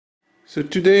So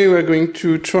today we're going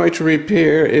to try to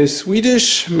repair a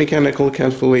Swedish mechanical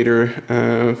calculator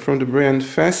from the brand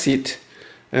Facit.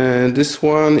 This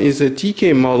one is a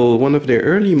TK model, one of their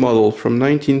early models from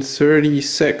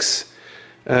 1936.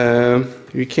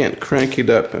 You can't crank it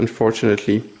up,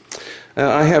 unfortunately.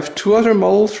 I have two other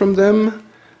models from them.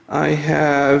 I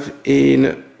have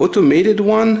an automated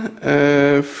one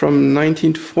from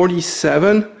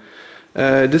 1947.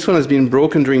 This one has been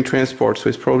broken during transport, so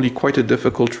it's probably quite a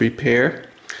difficult repair.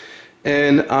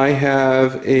 And I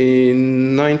have a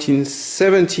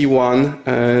 1971.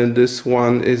 This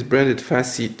one is branded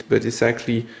Facit, but it's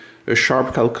actually a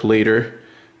sharp calculator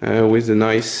with the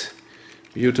nice,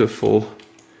 beautiful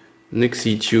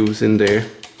Nixie tubes in there.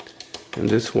 And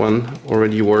this one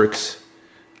already works.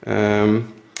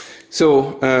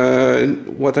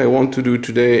 What I want to do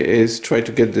today is try to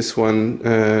get this one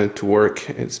to work.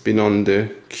 It's been on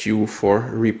the queue for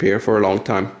repair for a long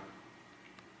time.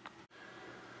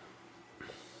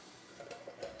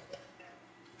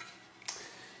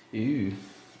 Ew.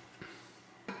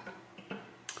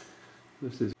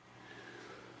 This is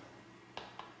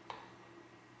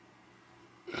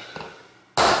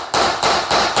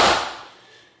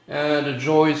the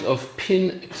joys of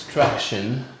pin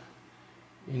extraction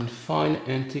in fine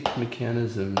antique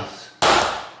mechanisms.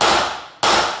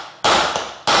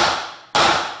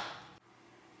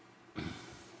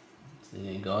 So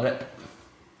you got it.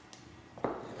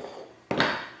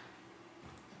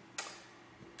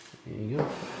 There you go.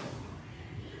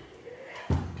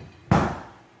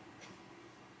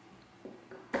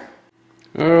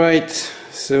 Alright,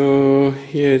 so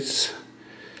here it's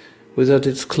without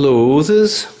its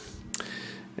closes.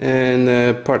 And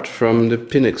apart from the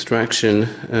pin extraction,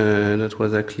 that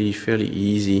was actually fairly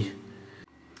easy.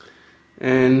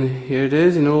 And here it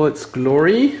is in all its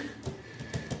glory.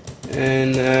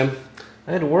 And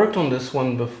I had worked on this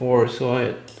one before, so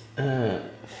I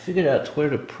figured out where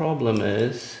the problem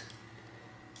is.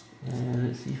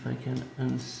 Let's see if I can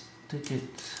unstick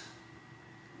it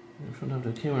in front of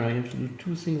the camera. I have to do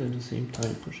two things at the same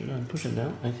time. Push it down, push it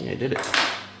down. I think I did it.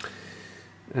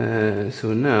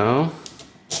 So now,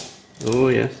 oh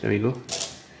yes, there you go.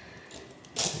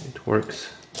 It works.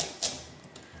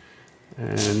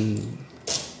 And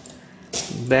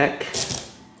back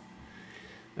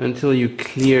until you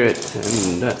clear it,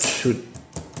 and that should,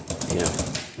 yeah,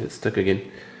 it's stuck again.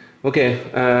 Okay,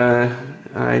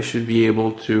 I should be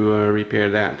able to repair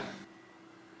that.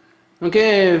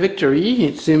 Okay, victory,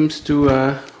 it seems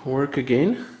to work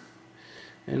again.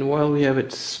 And while we have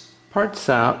its parts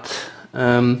out,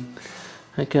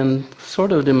 I can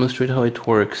sort of demonstrate how it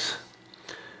works.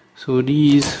 So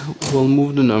these will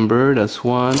move the number. That's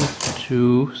 1,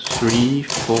 2, 3,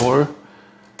 4,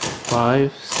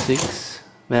 5, 6,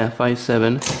 5,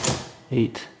 7,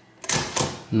 8,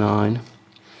 9.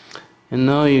 And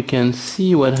now you can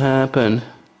see what happened.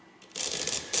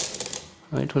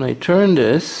 Right, when I turn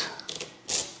this,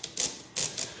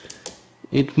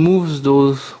 it moves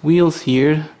those wheels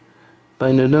here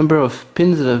by the number of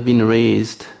pins that have been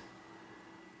raised.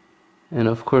 And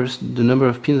of course, the number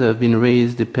of pins that have been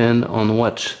raised depend on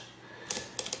what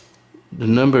the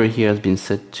number here has been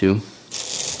set to.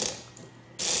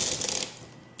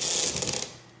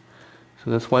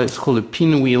 So that's why it's called a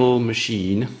pinwheel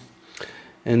machine.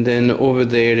 And then over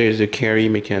there's a carry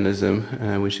mechanism,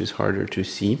 which is harder to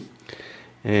see.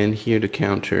 And here the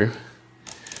counter.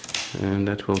 And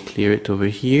that will clear it over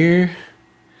here.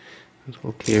 That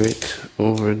will clear it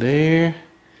over there.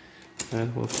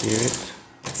 That will clear it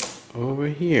over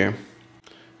here.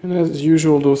 And as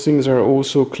usual, those things are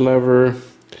also clever.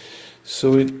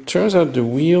 So it turns out the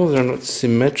wheels are not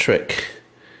symmetric.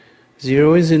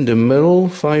 0 is in the middle,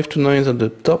 5 to 9 is at the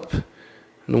top,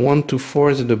 and 1 to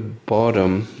 4 is at the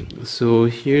bottom. So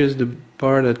here's the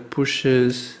bar that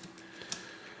pushes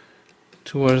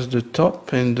towards the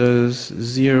top and does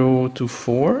 0 to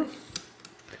 4.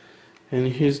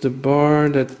 And here's the bar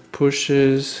that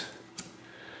pushes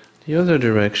the other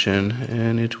direction,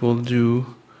 and it will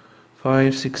do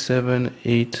 5, 6, 7,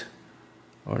 8,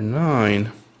 or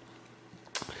 9.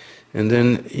 And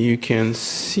then you can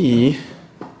see,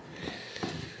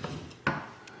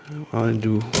 I'll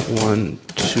do 1,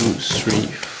 2, 3,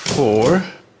 4,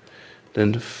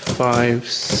 then 5,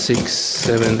 6,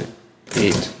 7,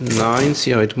 8, 9.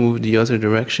 See how it moved the other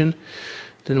direction?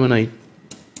 Then when I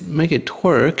make it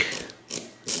work,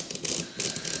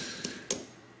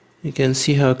 you can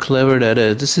see how clever that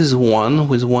is. This is 1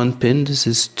 with 1 pin, this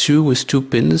is 2 with 2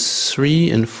 pins,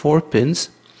 3 and 4 pins.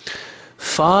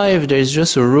 5, there's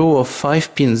just a row of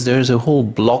 5 pins, there's a whole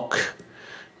block. I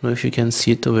don't know if you can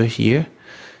see it over here.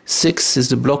 6 is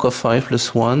the block of 5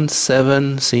 plus 1,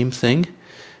 7, same thing.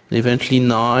 And eventually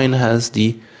 9 has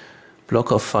the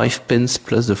block of 5 pins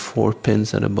plus the 4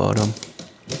 pins at the bottom.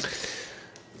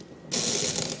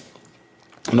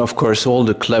 And of course all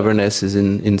the cleverness is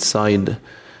inside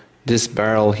this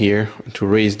barrel here to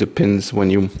raise the pins when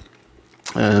you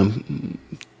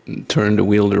turn the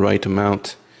wheel the right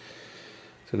amount.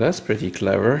 So that's pretty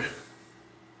clever.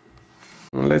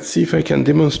 Well, let's see if I can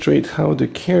demonstrate how the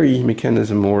carry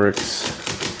mechanism works.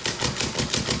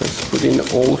 Let's put in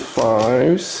all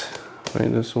 5s.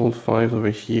 Right, that's all 5 over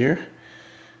here.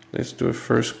 Let's do a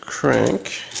first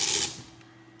crank.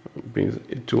 Brings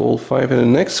it to all 5, and the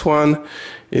next one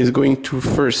is going to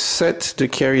first set the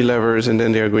carry levers, and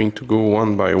then they are going to go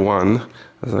one by one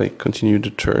as I continue to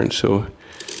turn. So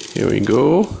here we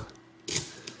go.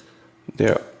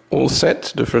 They're all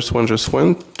set. The first one just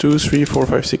went. 2, 3, 4,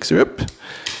 5, 6, yep.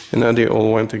 And now they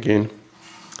all went again.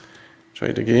 Try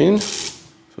it again.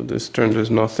 So this turn does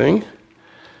nothing.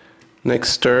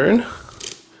 Next turn.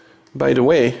 By the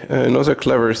way, another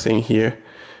clever thing here.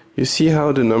 You see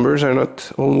how the numbers are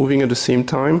not all moving at the same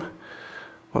time?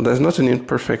 Well, that's not an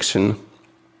imperfection.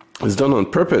 It's done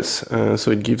on purpose,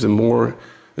 so it gives a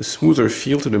smoother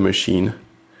feel to the machine.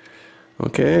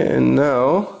 Okay, and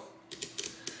now,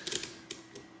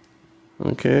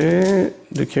 okay,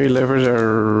 the carry levers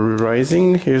are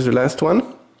rising. Here's the last one.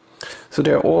 So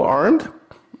they're all armed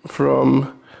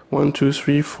from 1, 2,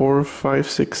 3, 4, 5,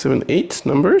 6, 7, 8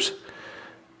 numbers.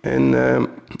 And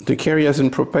the carry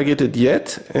hasn't propagated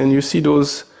yet, and you see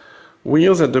those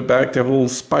wheels at the back, they have little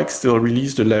spikes, they'll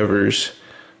release the levers.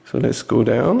 So let's go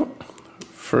down.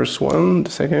 First one,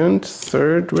 the second,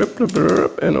 third, whip, whip,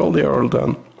 whip, and all they are all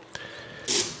done.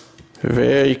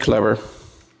 Very clever.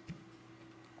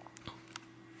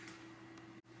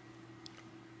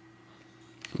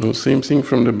 Now, same thing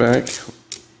from the back,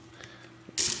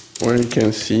 where you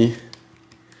can see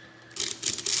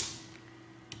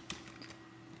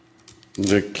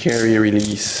the carry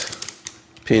release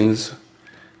pins,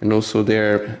 and also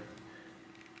they're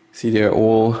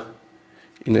all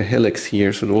in a helix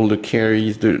here, so all the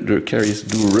carries do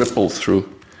ripple through.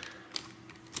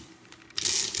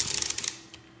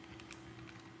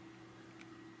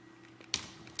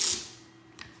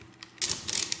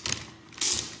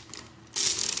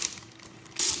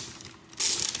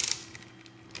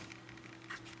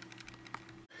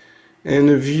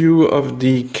 And a view of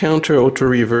the counter auto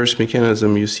reverse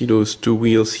mechanism. You see those two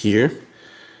wheels here.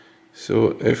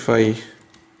 So if I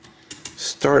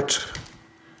start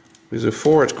with a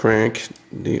forward crank,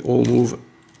 they all move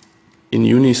in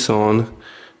unison,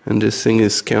 and this thing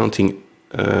is counting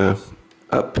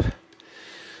up.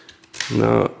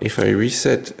 Now if I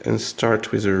reset and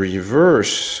start with a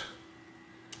reverse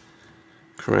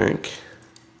crank,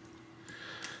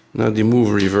 now they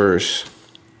move reverse.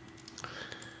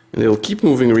 And they'll keep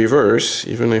moving reverse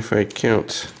even if I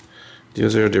count the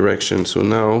other direction. So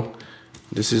now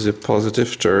this is a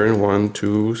positive turn, 1,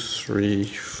 2, 3,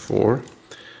 4,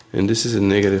 and this is a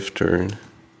negative turn.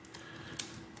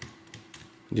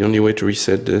 The only way to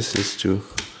reset this is to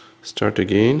start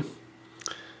again,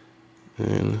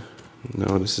 and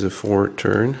now this is a forward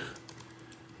turn,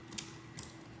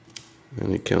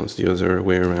 and it counts the other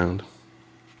way around.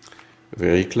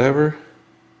 Very clever.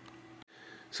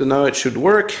 So now it should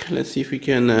work. Let's see if we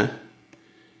can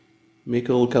make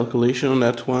a little calculation on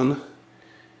that one.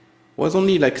 Was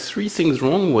only like 3 things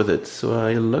wrong with it, so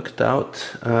I lucked out.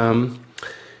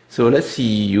 So let's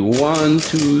see, 1,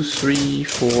 2, 3,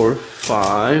 4,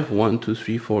 5. 1, 2,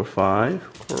 3, 4,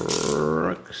 5.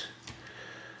 Correct.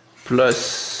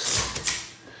 Plus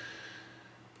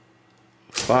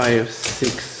 5,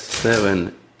 6,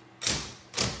 7,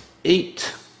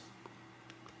 8,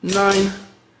 9.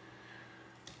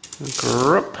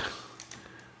 Group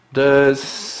does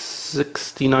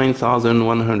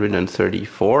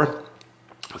 69,134.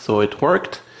 So it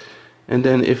worked. And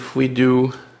then if we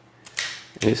do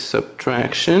a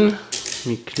subtraction,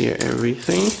 we clear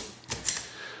everything.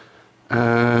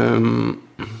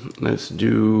 Let's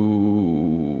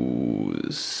do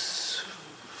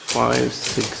 5,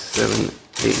 6, 7,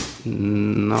 8,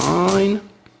 9.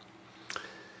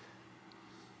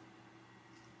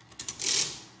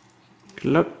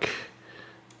 Look,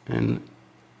 and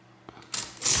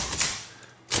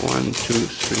 1, 2,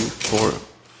 3, 4,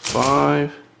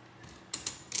 5.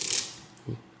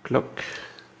 Clock,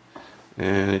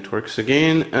 and it works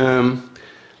again.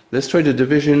 Let's try the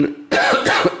division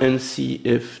and see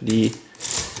if the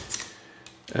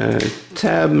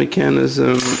tab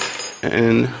mechanism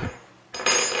and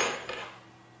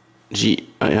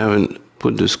I haven't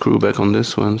put the screw back on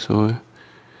this one, so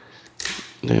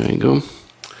there we go.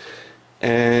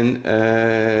 And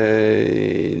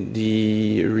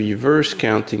the reverse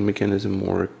counting mechanism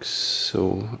works.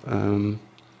 So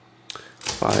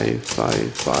 5,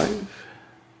 5, 5.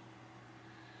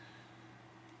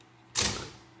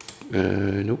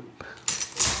 Nope.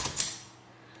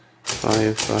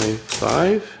 5, 5,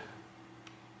 5.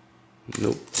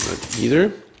 Nope, not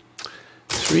either.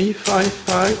 3, 5,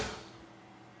 5.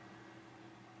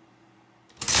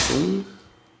 Boom.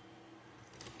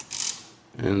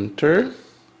 Enter.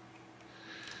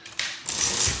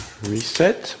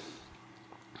 Reset.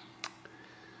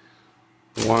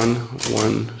 1,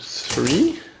 1,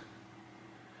 3.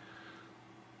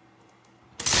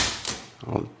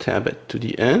 I'll tab it to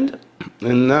the end.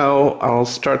 And now I'll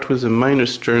start with a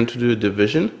minus turn to do a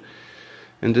division.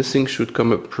 And this thing should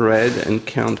come up red and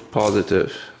count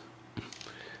positive.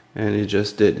 And it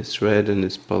just did. It's red and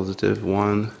it's positive.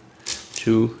 1,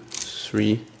 2,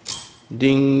 3.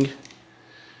 Ding.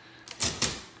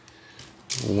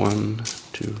 1,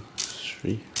 2,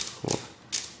 3, 4,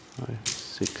 5,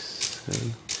 6,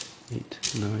 7, 8,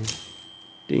 9.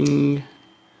 Ding.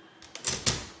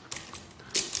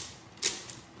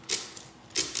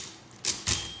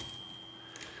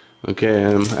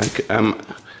 Okay, I'm,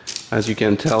 as you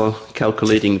can tell,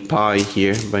 calculating pi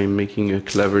here by making a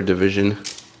clever division.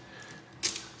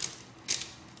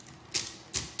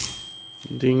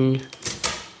 Ding.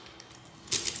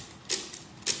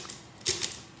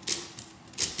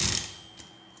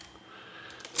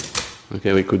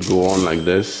 Okay, we could go on like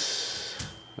this.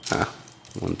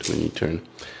 120 turn.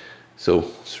 So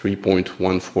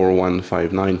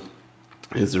 3.14159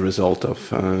 is the result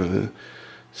of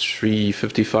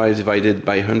 355 divided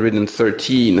by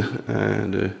 113,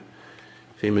 the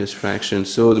famous fraction.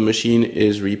 So the machine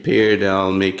is repaired.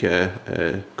 I'll make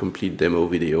a complete demo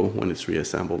video when it's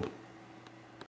reassembled.